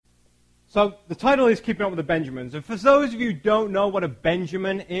So the title is Keeping Up with the Benjamins. And for those of you who don't know what a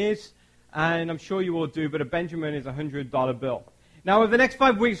Benjamin is, and I'm sure you all do, but a Benjamin is a $100 bill. Now, over the next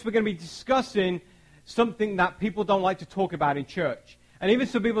 5 weeks, we're going to be discussing something that people don't like to talk about in church. And even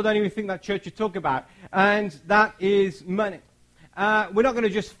some people don't even think that church should talk about, and that is money. We're not going to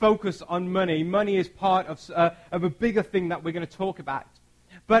just focus on money. Money is part of a bigger thing that we're going to talk about.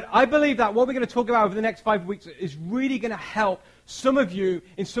 But I believe that what we're going to talk about over the next 5 weeks is really going to help some of you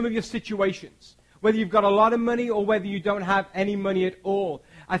in some of your situations, whether you've got a lot of money or whether you don't have any money at all.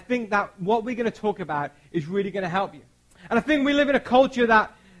 I think that what we're going to talk about is really going to help you. And I think we live in a culture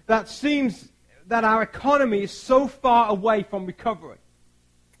that seems that our economy is so far away from recovery.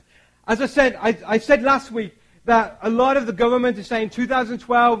 As I said last week that a lot of the government is saying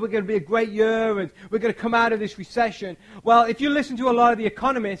 2012 we're going to be a great year and we're going to come out of this recession. Well, if you listen to a lot of the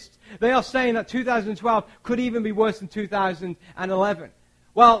economists, they are saying that 2012 could even be worse than 2011.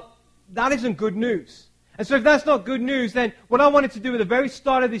 Well, that isn't good news. And so if that's not good news, then what I wanted to do at the very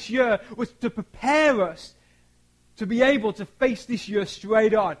start of this year was to prepare us to be able to face this year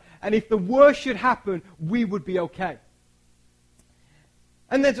straight on. And if the worst should happen, we would be okay.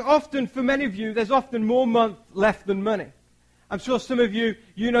 And there's often, for many of you, there's often more month left than money. I'm sure some of you,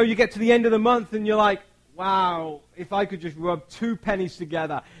 you get to the end of the month and you're like, wow, if I could just rub 2 pennies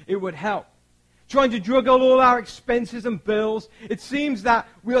together, it would help. Trying to juggle all our expenses and bills, it seems that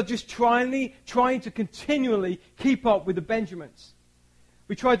we are just trying to continually keep up with the Benjamins.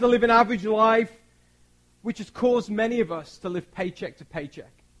 We try to live an average life, which has caused many of us to live paycheck to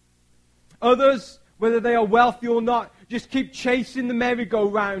paycheck. Others, whether they are wealthy or not, just keep chasing the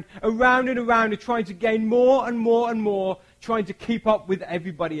merry-go-round, around and around, and trying to gain more and more and more, trying to keep up with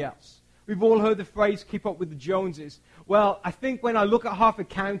everybody else. We've all heard the phrase, keep up with the Joneses. Well, I think when I look at Harford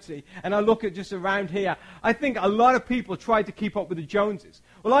County, and I look at just around here, I think a lot of people try to keep up with the Joneses.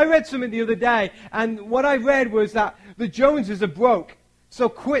 Well, I read something the other day, and what I read was that the Joneses are broke, so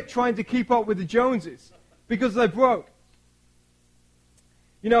quit trying to keep up with the Joneses, because they're broke.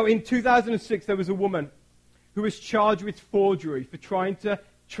 You know, in 2006, there was a woman who was charged with forgery for trying to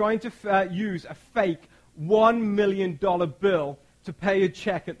use a fake $1 million bill to pay a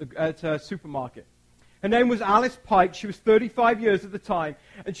check at a supermarket. Her name was Alice Pike. She was 35 years at the time,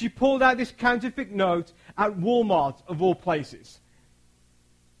 and she pulled out this counterfeit note at Walmart, of all places,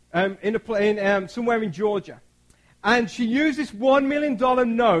 somewhere in Georgia. And she used this $1 million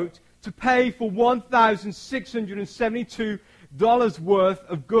note to pay for $1,672 worth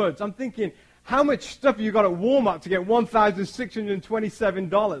of goods. I'm thinking, how much stuff have you got at Walmart to get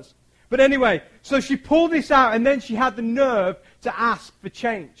 $1,627? But anyway, so she pulled this out, and then she had the nerve to ask for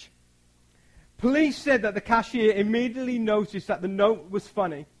change. Police said that the cashier immediately noticed that the note was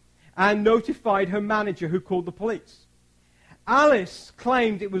funny and notified her manager, who called the police. Alice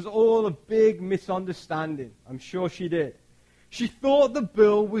claimed it was all a big misunderstanding. I'm sure she did. She thought the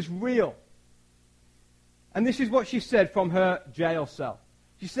bill was real. And this is what she said from her jail cell.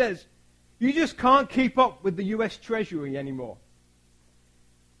 She says, "You just can't keep up with the U.S. Treasury anymore."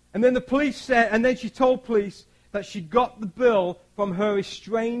 And then she told police that she got the bill from her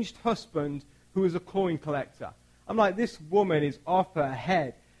estranged husband, who was a coin collector. I'm like, this woman is off her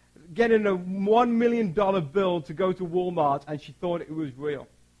head. Getting a $1 million bill to go to Walmart, and she thought it was real.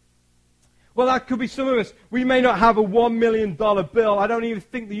 Well, that could be some of us. We may not have a $1 million bill. I don't even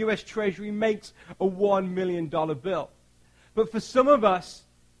think the U.S. Treasury makes a $1 million bill. But for some of us,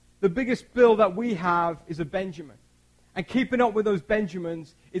 the biggest bill that we have is a Benjamin. And keeping up with those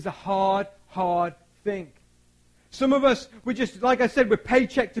Benjamins is a hard, hard thing. Some of us, we're just, like I said, we're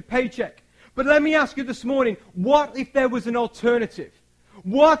paycheck to paycheck. But let me ask you this morning, what if there was an alternative?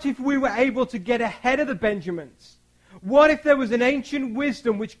 What if we were able to get ahead of the Benjamins? What if there was an ancient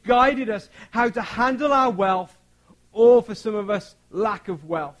wisdom which guided us how to handle our wealth, or for some of us, lack of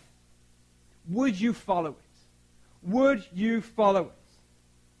wealth? Would you follow it? Would you follow it?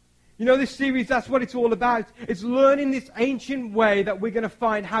 You know, this series, that's what it's all about. It's learning this ancient way that we're going to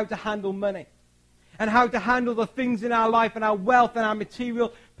find how to handle money and how to handle the things in our life and our wealth and our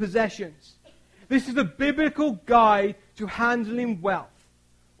material possessions. This is a biblical guide to handling wealth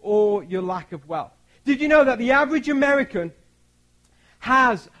or your lack of wealth. Did you know that the average American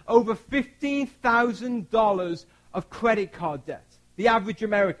has over $15,000 of credit card debt? The average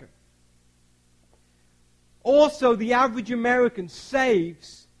American. Also, the average American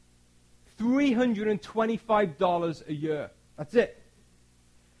saves $325 a year. That's it.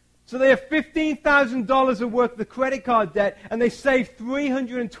 So they have $15,000 of worth of credit card debt, and they save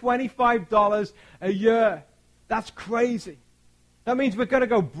 $325 a year. That's crazy. That means we're going to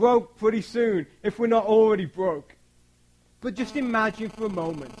go broke pretty soon if we're not already broke. But just imagine for a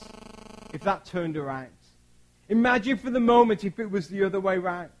moment if that turned around. Imagine for the moment if it was the other way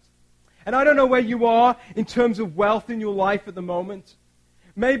around. And I don't know where you are in terms of wealth in your life at the moment.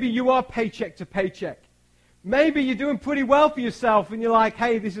 Maybe you are paycheck to paycheck. Maybe you're doing pretty well for yourself and you're like,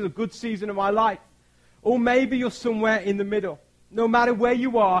 hey, this is a good season of my life. Or maybe you're somewhere in the middle. No matter where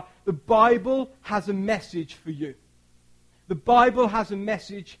you are, the Bible has a message for you. The Bible has a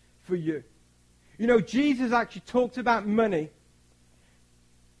message for you. You know, Jesus actually talked about money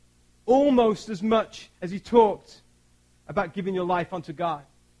almost as much as he talked about giving your life unto God.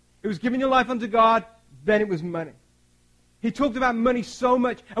 It was giving your life unto God, then it was money. He talked about money so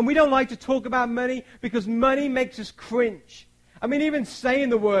much, and we don't like to talk about money because money makes us cringe. I mean, even saying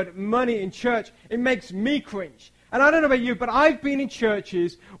the word money in church, it makes me cringe. And I don't know about you, but I've been in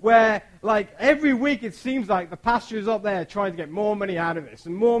churches where, like, every week it seems like the pastor is up there trying to get more money out of this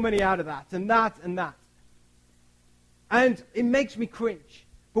and more money out of that and that and that. And it makes me cringe.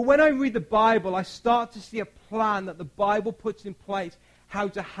 But when I read the Bible, I start to see a plan that the Bible puts in place, how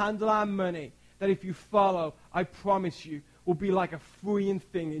to handle our money, that if you follow, I promise you, will be like a freeing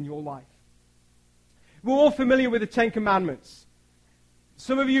thing in your life. We're all familiar with the Ten Commandments.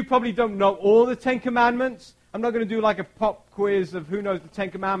 Some of you probably don't know all the Ten Commandments. I'm not going to do like a pop quiz of who knows the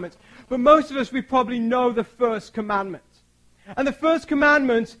Ten Commandments. But most of us, we probably know the first commandment. And the first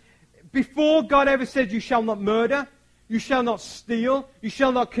commandment, before God ever said, you shall not murder, you shall not steal, you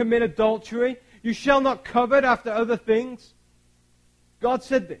shall not commit adultery, you shall not covet after other things. God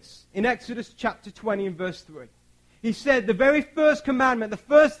said this in Exodus chapter 20 and verse 3. He said the very first commandment, the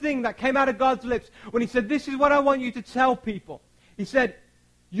first thing that came out of God's lips, when he said, this is what I want you to tell people. He said,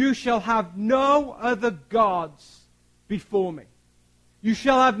 you shall have no other gods before me. You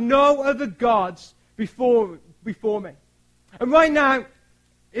shall have no other gods before me. And right now,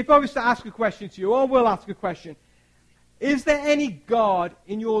 if I was to ask a question to you, or will ask a question, is there any God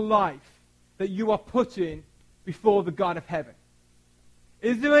in your life that you are putting before the God of heaven?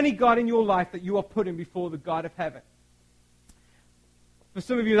 Is there any God in your life that you are putting before the God of heaven? For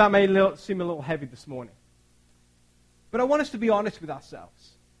some of you, that may seem a little heavy this morning. But I want us to be honest with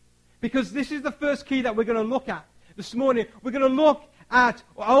ourselves. Because this is the first key that we're going to look at this morning. We're going to look at,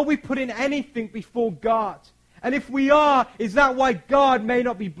 are we putting anything before God? And if we are, is that why God may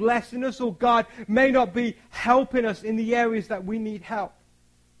not be blessing us, or God may not be helping us in the areas that we need help?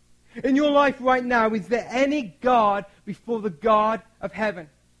 In your life right now, is there any God before the God of heaven?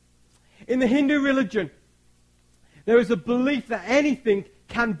 In the Hindu religion, there is a belief that anything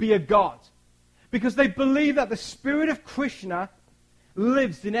can be a God, because they believe that the spirit of Krishna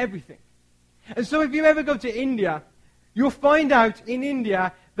lives in everything. And so if you ever go to India, you'll find out in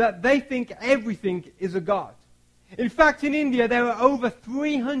India that they think everything is a God. In fact, in India, there are over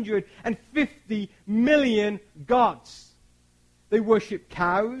 350 million gods. They worship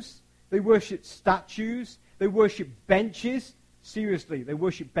cows, they worship statues, they worship benches. Seriously, they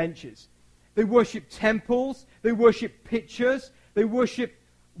worship benches. They worship temples, they worship pictures, they worship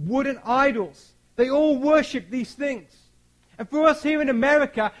wooden idols. They all worship these things. And for us here in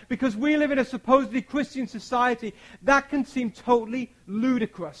America, because we live in a supposedly Christian society, that can seem totally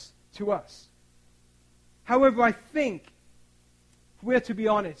ludicrous to us. However, I think, if we're to be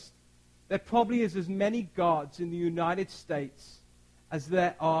honest, there probably is as many gods in the United States as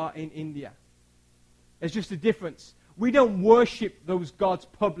there are in India. There's just a difference. We don't worship those gods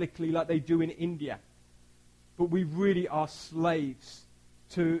publicly like they do in India. But we really are slaves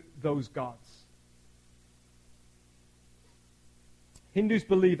to those gods. Hindus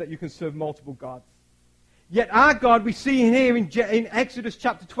believe that you can serve multiple gods. Yet our God, we see here in Exodus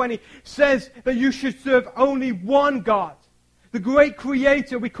chapter 20, says that you should serve only one God. The great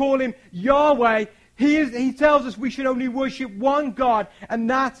creator, we call him Yahweh. He tells us we should only worship one God, and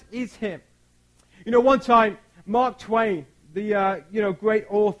that is him. You know, one time, Mark Twain, the great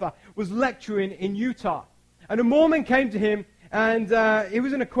author, was lecturing in Utah. And a Mormon came to him, and he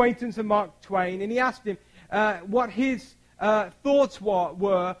was an acquaintance of Mark Twain, and he asked him what his thoughts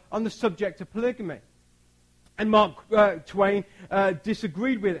were on the subject of polygamy. And Mark Twain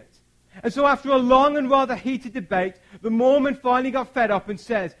disagreed with it. And so after a long and rather heated debate, the Mormon finally got fed up and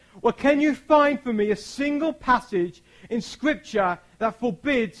says, well, can you find for me a single passage in Scripture that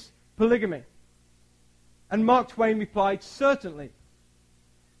forbids polygamy? And Mark Twain replied, certainly.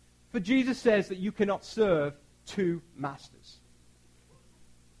 For Jesus says that you cannot serve two masters.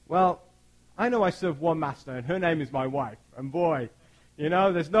 Well, I know I serve one master, and her name is my wife. And boy, you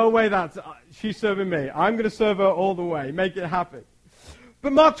know, there's no way that she's serving me. I'm going to serve her all the way, make it happen.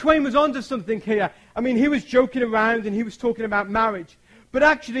 But Mark Twain was onto something here. I mean, he was joking around and he was talking about marriage. But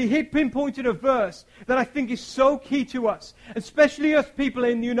actually, he pinpointed a verse that I think is so key to us, especially us people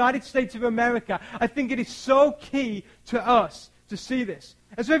in the United States of America. I think it is so key to us to see this.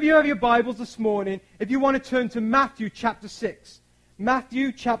 And so if you have your Bibles this morning, if you want to turn to Matthew chapter 6.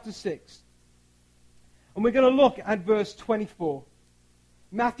 Matthew chapter 6. And we're going to look at verse 24.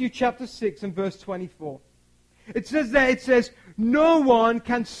 Matthew chapter 6 and verse 24. It says there, it says, "No one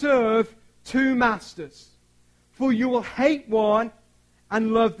can serve two masters, for you will hate one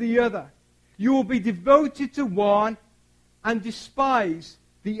and love the other. You will be devoted to one and despise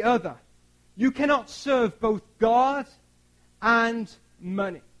the other. You cannot serve both God and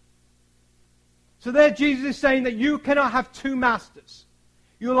money." So there Jesus is saying that you cannot have two masters.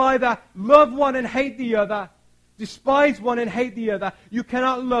 You'll either love one and hate the other, despise one and hate the other. You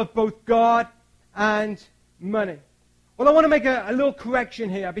cannot love both God and money. Well, I want to make a little correction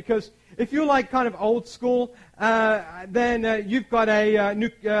here, because if you're like kind of old school, then you've got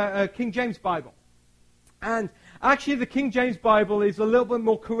a King James Bible. And actually the King James Bible is a little bit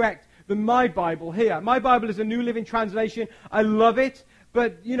more correct than my Bible here. My Bible is a New Living Translation. I love it.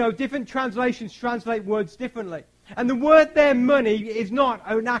 But, you know, different translations translate words differently. And the word there, money, is not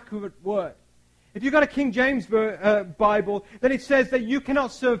an accurate word. If you've got a King James Bible, then it says that you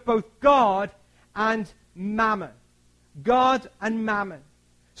cannot serve both God and mammon. God and mammon.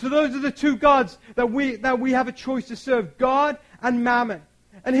 So those are the two gods that we have a choice to serve, God and mammon.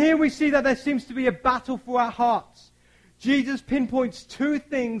 And here we see that there seems to be a battle for our hearts. Jesus pinpoints two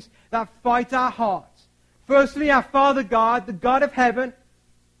things that fight our hearts. Firstly, our Father God, the God of heaven,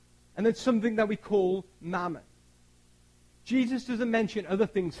 and then something that we call mammon. Jesus doesn't mention other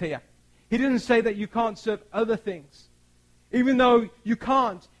things here. He doesn't say that you can't serve other things, even though you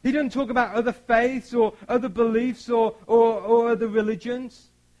can't. He doesn't talk about other faiths or other beliefs or other religions,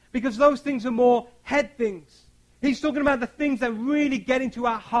 because those things are more head things. He's talking about the things that really get into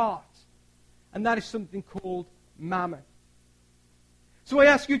our heart, and that is something called mammon. So I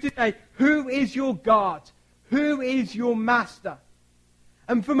ask you today, who is your God? Who is your master?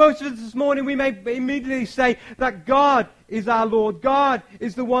 And for most of us this morning, we may immediately say that God is our Lord. God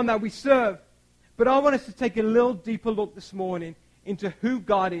is the one that we serve. But I want us to take a little deeper look this morning into who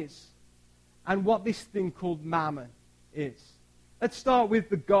God is and what this thing called mammon is. Let's start with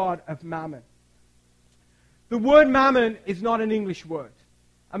the God of mammon. The word mammon is not an English word.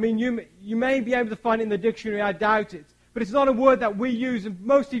 I mean, you may be able to find it in the dictionary, I doubt it. But it's not a word that we use, and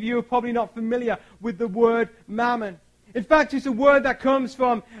most of you are probably not familiar with the word mammon. In fact, it's a word that comes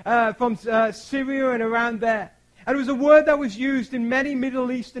from Syria and around there. And it was a word that was used in many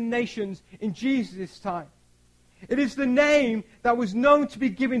Middle Eastern nations in Jesus' time. It is the name that was known to be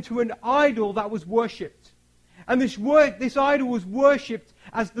given to an idol that was worshipped. And this idol was worshipped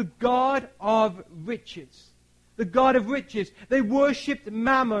as the god of riches. The god of riches. They worshipped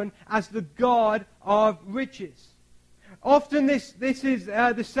Mammon as the god of riches. Often this is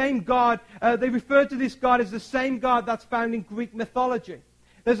the same God. They refer to this God as the same God that's found in Greek mythology.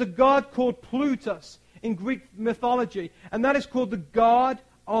 There's a god called Plutus in Greek mythology, and that is called the god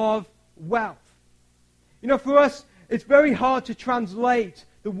of wealth. You know, for us, it's very hard to translate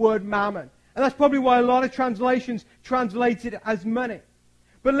the word mammon. And that's probably why a lot of translations translate it as money.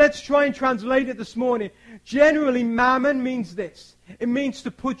 But let's try and translate it this morning. Generally, mammon means this. It means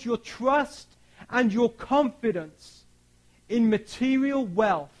to put your trust and your confidence in material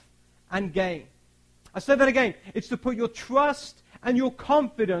wealth and gain. I said that again. It's to put your trust and your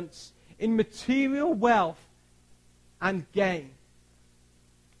confidence in material wealth and gain.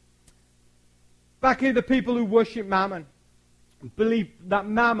 Back here, the people who worship Mammon believed that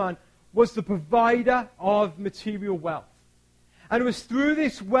Mammon was the provider of material wealth. And it was through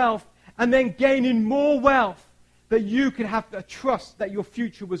this wealth and then gaining more wealth that you could have a trust that your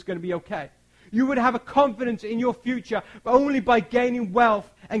future was going to be okay. You would have a confidence in your future, but only by gaining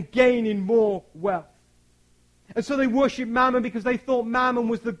wealth and gaining more wealth. And so they worshipped Mammon because they thought Mammon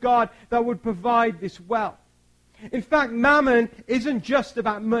was the god that would provide this wealth. In fact, Mammon isn't just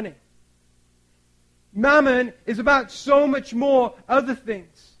about money. Mammon is about so much more other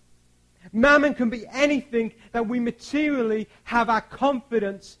things. Mammon can be anything that we materially have our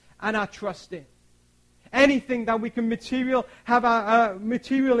confidence and our trust in. Anything that we can materially have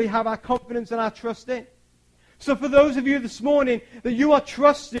our confidence and our trust in. So for those of you this morning that you are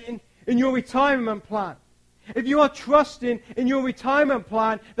trusting in your retirement plan, if you are trusting in your retirement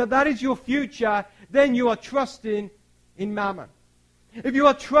plan that is your future, then you are trusting in Mammon. If you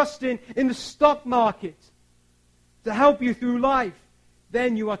are trusting in the stock market to help you through life,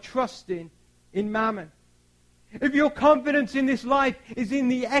 then you are trusting in Mammon. If your confidence in this life is in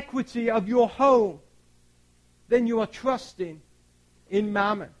the equity of your home, then you are trusting in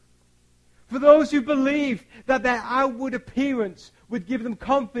mammon. For those who believe that their outward appearance would give them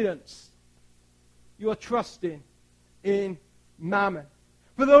confidence, you are trusting in mammon.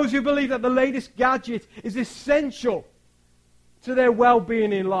 For those who believe that the latest gadget is essential to their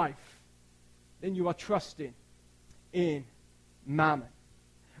well-being in life, then you are trusting in mammon.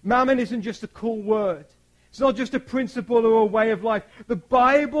 Mammon isn't just a cool word. It's not just a principle or a way of life. The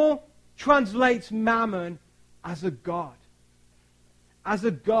Bible translates mammon as a god. As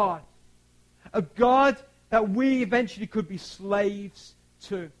a god. A god that we eventually could be slaves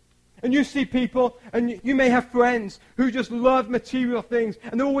to. And you see people, and you may have friends who just love material things,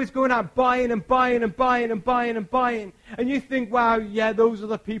 and they're always going out buying and buying and buying and buying and buying. And you think, wow, yeah, those are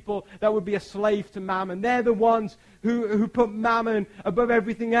the people that would be a slave to mammon. They're the ones who put mammon above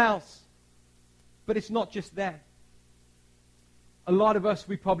everything else. But it's not just them. A lot of us,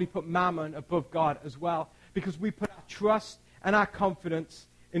 we probably put mammon above God as well, because we put our trust and our confidence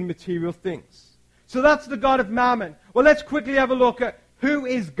in material things. So that's the God of mammon. Well, let's quickly have a look at who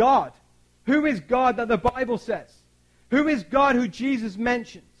is God? Who is God that the Bible says? Who is God who Jesus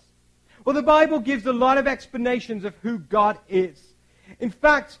mentions? Well, the Bible gives a lot of explanations of who God is. In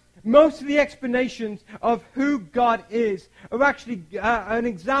fact, most of the explanations of who God is are actually an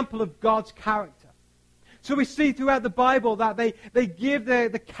example of God's character. So we see throughout the Bible that they give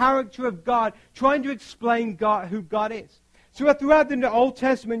the character of God, trying to explain God, who God is. So throughout the Old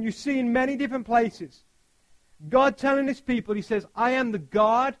Testament, you see in many different places, God telling his people, he says, I am the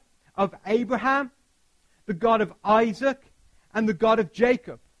God of Abraham, the God of Isaac, and the God of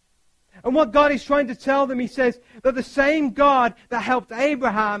Jacob. And what God is trying to tell them, he says, that the same God that helped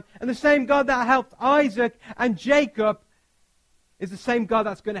Abraham, and the same God that helped Isaac and Jacob, is the same God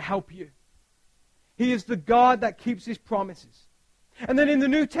that's going to help you. He is the God that keeps his promises. And then in the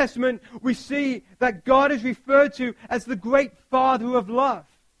New Testament, we see that God is referred to as the great Father of love.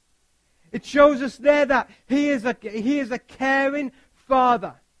 It shows us there that he is a caring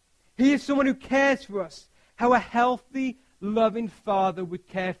Father. He is someone who cares for us. How a healthy, loving Father would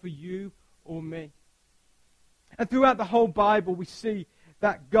care for you or me. And throughout the whole Bible, we see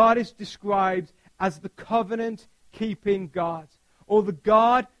that God is described as the covenant-keeping God, or the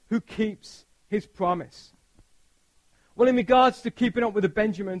God who keeps his promise. Well, in regards to keeping up with the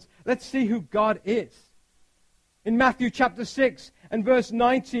Benjamins, let's see who God is. In Matthew chapter 6 and verse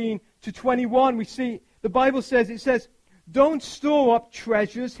 19 to 21, we see, the Bible says, it says, don't store up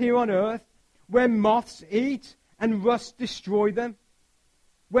treasures here on earth, where moths eat and rust destroy them,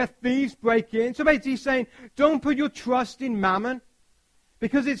 where thieves break in. So basically he's saying, don't put your trust in mammon,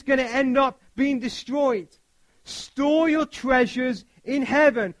 because it's going to end up being destroyed. Store your treasures in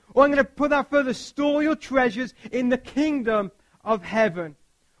heaven. Or I'm going to put that further, store your treasures in the kingdom of heaven,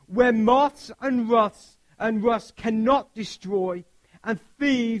 where moths and rust cannot destroy, and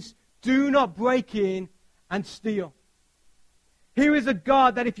thieves do not break in and steal. Here is a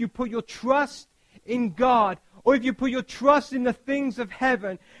God that if you put your trust in God, or if you put your trust in the things of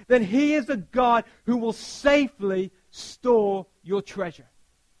heaven, then he is a God who will safely store your treasure.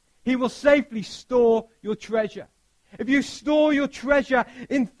 He will safely store your treasure. If you store your treasure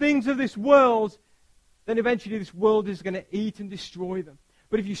in things of this world, then eventually this world is going to eat and destroy them.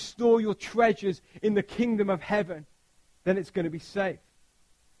 But if you store your treasures in the kingdom of heaven, then it's going to be safe.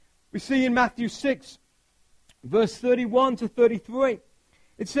 We see in Matthew 6, verse 31 to 33,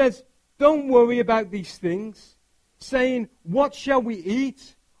 it says, don't worry about these things, saying, what shall we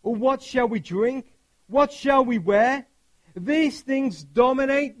eat? Or what shall we drink? What shall we wear? These things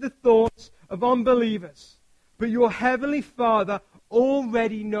dominate the thoughts of unbelievers. But your heavenly Father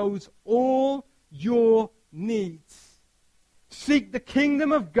already knows all your needs. Seek the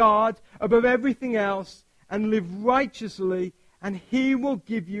kingdom of God above everything else and live righteously, and he will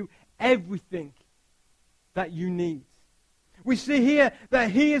give you everything that you need. We see here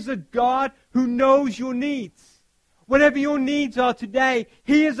that he is a God who knows your needs. Whatever your needs are today,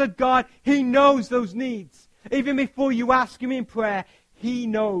 he is a God, he knows those needs. Even before you ask him in prayer, he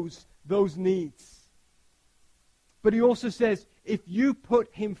knows those needs. But he also says, if you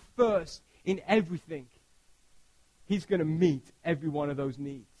put him first in everything, he's going to meet every one of those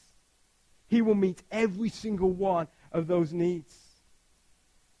needs. He will meet every single one of those needs.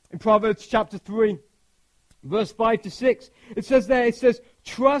 In Proverbs chapter 3, verse 5 to 6, it says,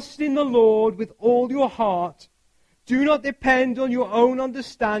 trust in the Lord with all your heart. Do not depend on your own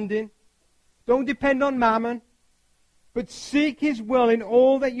understanding. Don't depend on mammon. But seek his will in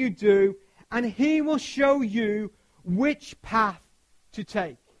all that you do, and he will show you which path to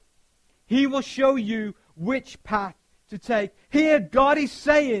take. He will show you which path to take. Here God is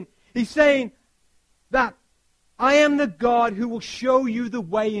saying, he's saying that I am the God who will show you the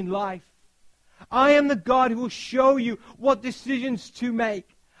way in life. I am the God who will show you what decisions to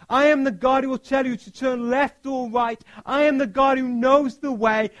make. I am the God who will tell you to turn left or right. I am the God who knows the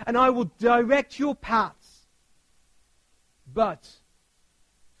way, and I will direct your paths. But,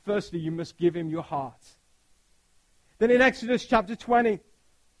 firstly, you must give him your heart. Then in Exodus chapter 20,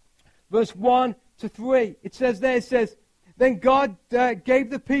 verse 1 to 3, it says, then God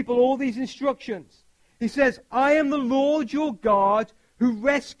gave the people all these instructions. He says, I am the Lord your God who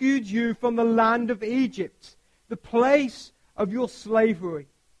rescued you from the land of Egypt, the place of your slavery.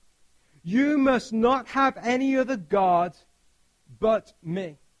 You must not have any other God but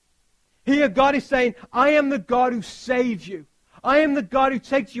me. Here God is saying, I am the God who saves you. I am the God who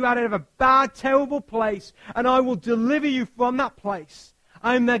takes you out of a bad, terrible place, and I will deliver you from that place.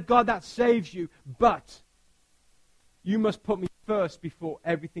 I am the God that saves you, but you must put me first before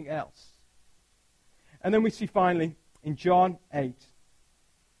everything else. And then we see finally in John 8,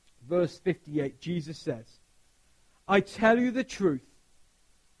 verse 58, Jesus says, I tell you the truth,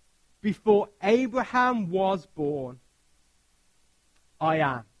 before Abraham was born, I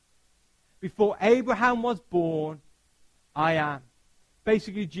am. Before Abraham was born, I am.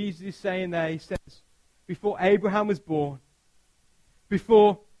 Basically, Jesus is saying there, he says, before Abraham was born,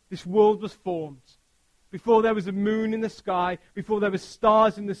 before this world was formed, before there was a moon in the sky, before there were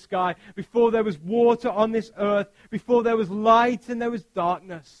stars in the sky, before there was water on this earth, before there was light and there was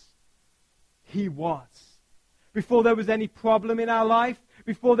darkness, he was. Before there was any problem in our life,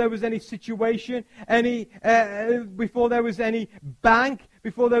 before there was any situation, before there was any bank,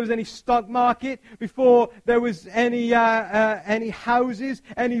 before there was any stock market, before there was any houses,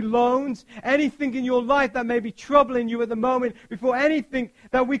 any loans, anything in your life that may be troubling you at the moment, before anything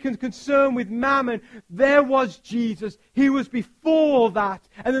that we can concern with mammon, there was Jesus. He was before all that.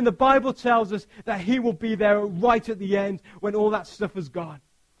 And then the Bible tells us that he will be there right at the end when all that stuff is gone.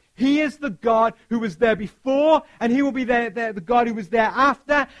 He is the God who was there before, and he will be there, the God who was there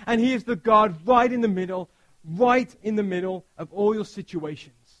after, and he is the God right in the middle of all your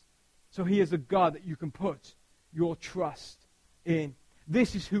situations. So he is a God that you can put your trust in.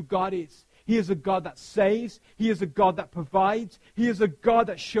 This is who God is. He is a God that saves. He is a God that provides. He is a God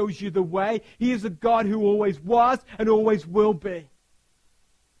that shows you the way. He is a God who always was and always will be.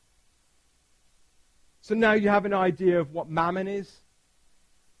 So now you have an idea of what mammon is.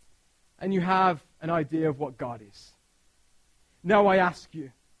 And you have an idea of what God is. Now I ask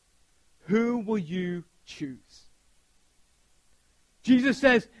you, who will you choose? Jesus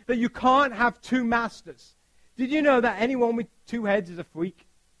says that you can't have two masters. Did you know that anyone with two heads is a freak?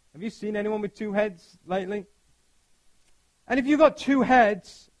 Have you seen anyone with two heads lately? And if you've got two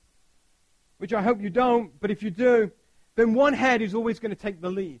heads, which I hope you don't, but if you do, then one head is always going to take the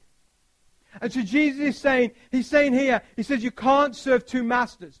lead. And so Jesus is saying, he's saying here, he says you can't serve two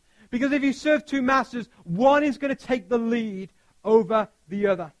masters. Because if you serve two masters, one is going to take the lead over the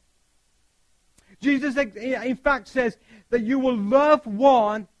other. Jesus, in fact, says that you will love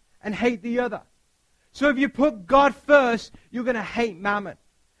one and hate the other. So if you put God first, you're going to hate mammon.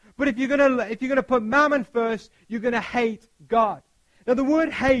 But if you're going to put mammon first, you're going to hate God. Now, the word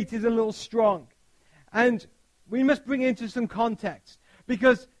hate is a little strong. And we must bring it into some context.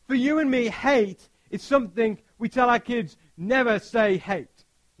 Because for you and me, hate is something we tell our kids, never say hate.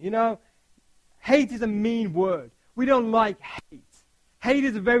 You know, hate is a mean word. We don't like hate. Hate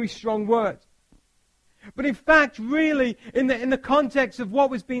is a very strong word. But in fact, really, in the context of what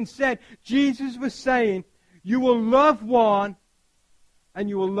was being said, Jesus was saying, you will love one and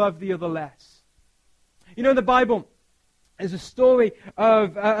you will love the other less. You know, in the Bible, there's a story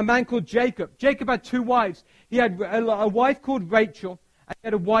of a man called Jacob. Jacob had two wives. He had a wife called Rachel and he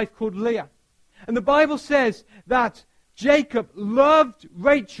had a wife called Leah. And the Bible says that Jacob loved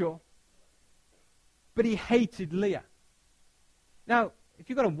Rachel, but he hated Leah. Now, if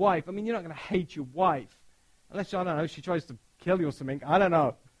you've got a wife, I mean, you're not going to hate your wife. Unless, I don't know, she tries to kill you or something. I don't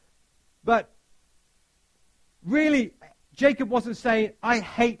know. But really, Jacob wasn't saying, I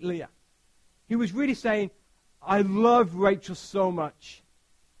hate Leah. He was really saying, I love Rachel so much,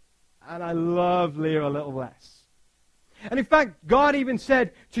 and I love Leah a little less. And in fact, God even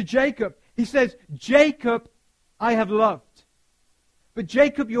said to Jacob, he says, Jacob, I have loved. But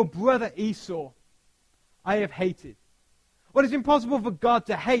Jacob, your brother Esau, I have hated. Well, it's impossible for God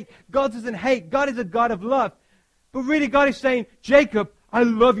to hate. God doesn't hate. God is a God of love. But really, God is saying, Jacob, I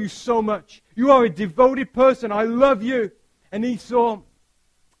love you so much. You are a devoted person. I love you. And Esau,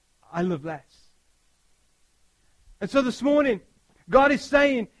 I love less. And so this morning, God is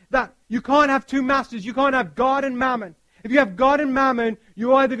saying that you can't have two masters. You can't have God and mammon. If you have God and mammon,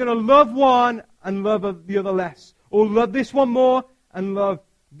 you're either going to love one and love the other less. Or love this one more and love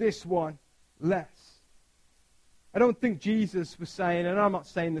this one less. I don't think Jesus was saying, and I'm not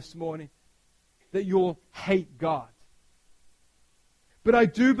saying this morning, that you'll hate God. But I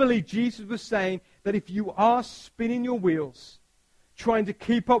do believe Jesus was saying that if you are spinning your wheels, trying to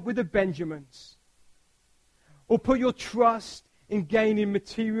keep up with the Benjamins, or put your trust in gaining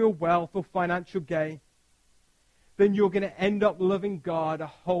material wealth or financial gain, then you're going to end up loving God a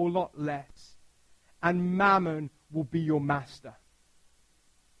whole lot less. And mammon will be your master.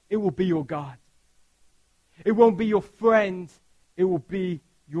 It will be your God. It won't be your friend. It will be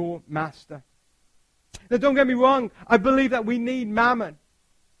your master. Now, don't get me wrong. I believe that we need mammon.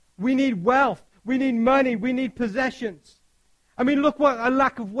 We need wealth. We need money. We need possessions. I mean, look what a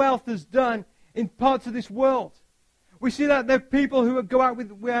lack of wealth has done in parts of this world. We see that there are people who go out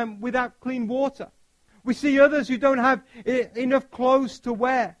without clean water. We see others who don't have enough clothes to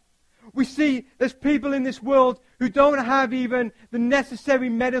wear. We see there's people in this world who don't have even the necessary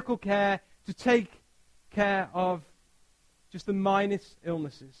medical care to take care of just the minus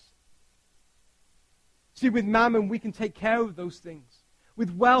illnesses. See, with mammon, we can take care of those things.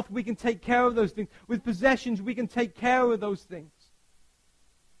 With wealth, we can take care of those things. With possessions, we can take care of those things.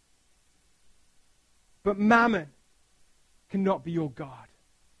 But mammon cannot be your God.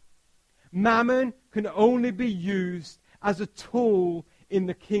 Mammon can only be used as a tool in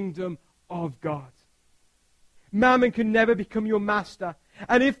the kingdom of God. Mammon can never become your master.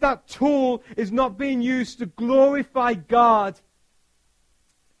 And if that tool is not being used to glorify God,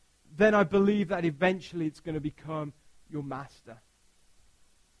 then I believe that eventually it's going to become your master.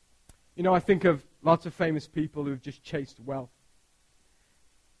 You know, I think of lots of famous people who have just chased wealth.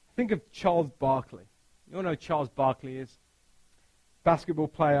 Think of Charles Barkley. You all know who Charles Barkley is? Basketball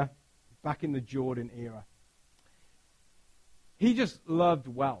player back in the Jordan era. He just loved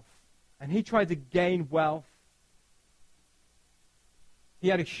wealth. And he tried to gain wealth. He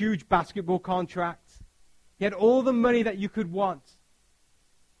had a huge basketball contract. He had all the money that you could want.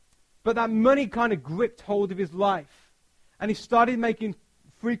 But that money kind of gripped hold of his life. And he started making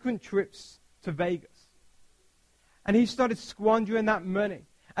frequent trips to Vegas. And he started squandering that money.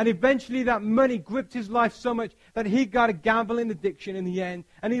 And eventually that money gripped his life so much that he got a gambling addiction in the end.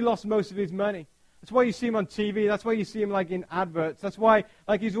 And he lost most of his money. That's why you see him on TV. That's why you see him like in adverts. That's why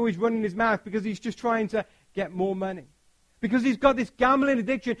he's always running his mouth, because he's just trying to get more money. Because he's got this gambling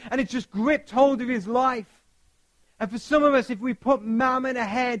addiction and it's just gripped hold of his life. And for some of us, if we put mammon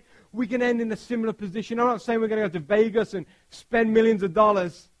ahead, we can end in a similar position. I'm not saying we're going to go to Vegas and spend millions of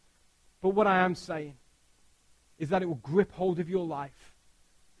dollars. But what I am saying is that it will grip hold of your life.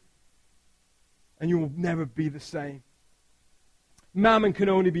 And you will never be the same. Mammon can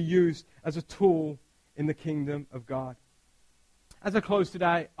only be used as a tool in the kingdom of God. As I close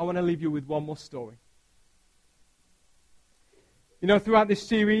today, I want to leave you with one more story. You know, throughout this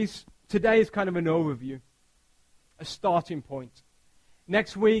series, today is kind of an overview, a starting point.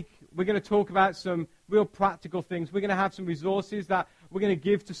 Next week, we're going to talk about some real practical things. We're going to have some resources that we're going to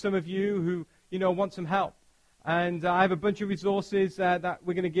give to some of you who, you know, want some help. And I have a bunch of resources that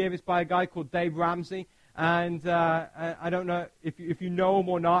we're going to give. It's by a guy called Dave Ramsey. And I don't know if you know him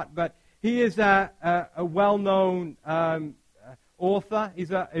or not, but he is a well-known author.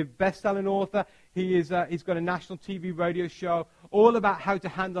 He's a best-selling author. He's got a national TV radio show all about how to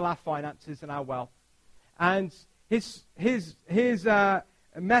handle our finances and our wealth. And his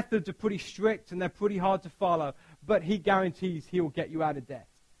methods are pretty strict and they're pretty hard to follow, but he guarantees he will get you out of debt.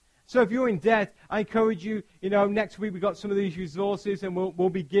 So if you're in debt, I encourage you, next week we've got some of these resources and we'll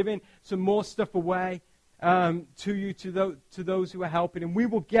be giving some more stuff away to those who are helping. And we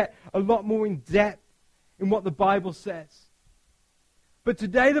will get a lot more in depth in what the Bible says. But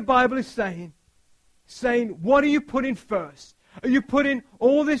today the Bible is saying, what are you putting first? Are you putting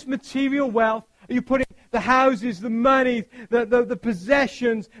all this material wealth? Are you putting the houses, the money, the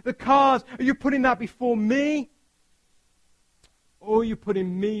possessions, the cars? Are you putting that before me? Or are you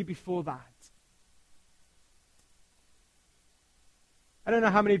putting me before that? I don't know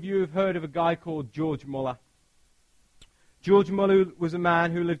how many of you have heard of a guy called George Muller. George Muller was a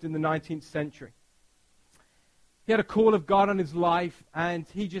man who lived in the 19th century. He had a call of God on his life, and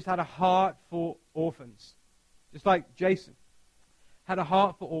he just had a heart for orphans. Just like Jason had a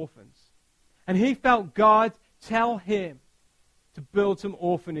heart for orphans. And he felt God tell him to build some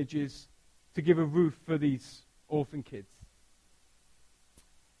orphanages to give a roof for these orphan kids.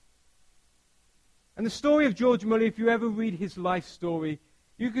 And the story of George Muller, if you ever read his life story,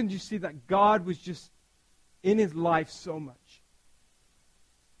 you can just see that God was just in his life so much.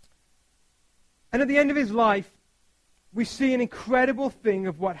 And at the end of his life, we see an incredible thing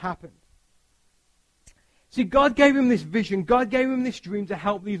of what happened. See, God gave him this vision. God gave him this dream to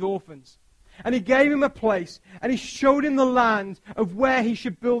help these orphans. And he gave him a place, and he showed him the land of where he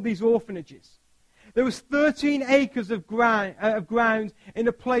should build these orphanages. There was 13 acres of ground in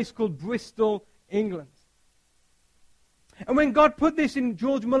a place called Bristol, England. And when God put this in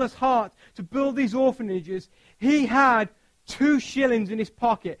George Muller's heart to build these orphanages, he had 2 shillings in his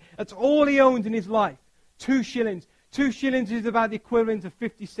pocket. That's all he owned in his life. 2 shillings. 2 shillings is about the equivalent of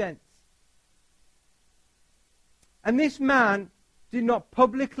 50 cents. And this man did not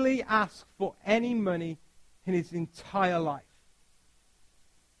publicly ask for any money in his entire life.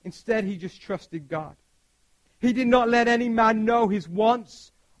 Instead, he just trusted God. He did not let any man know his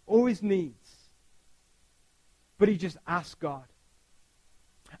wants or his needs. But he just asked God.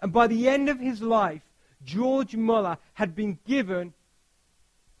 And by the end of his life, George Muller had been given,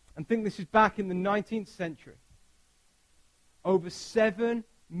 I think this is back in the 19th century, over $7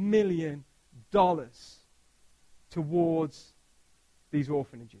 million towards these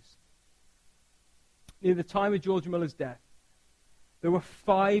orphanages. Near the time of George Muller's death, there were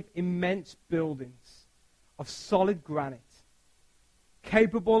 5 immense buildings of solid granite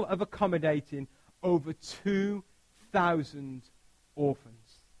capable of accommodating over 2,000 orphans.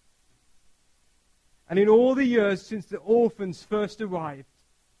 And in all the years since the orphans first arrived,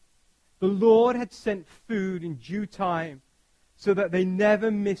 the Lord had sent food in due time so that they never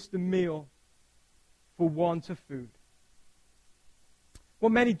missed a meal for want of food.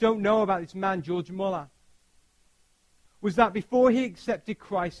 What many don't know about this man, George Muller, was that before he accepted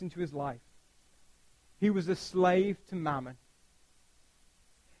Christ into his life, he was a slave to mammon.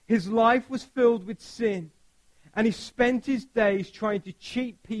 His life was filled with sin, and he spent his days trying to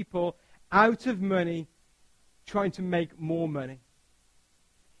cheat people out of money, trying to make more money.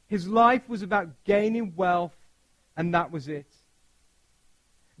 His life was about gaining wealth, and that was it.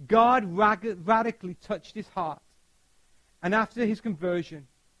 God radically touched his heart, and after his conversion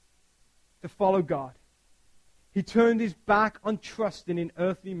to follow God, he turned his back on trusting in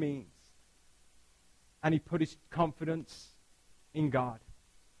earthly means, and he put his confidence in God.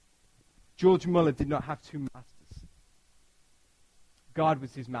 George Muller did not have 2 masters. God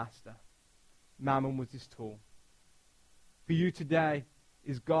was his master. Mammon was his tool. For you today,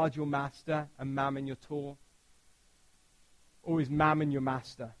 is God your master and mammon your tool? Or is mammon your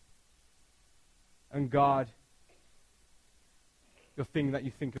master and God your thing that you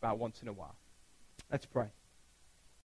think about once in a while? Let's pray.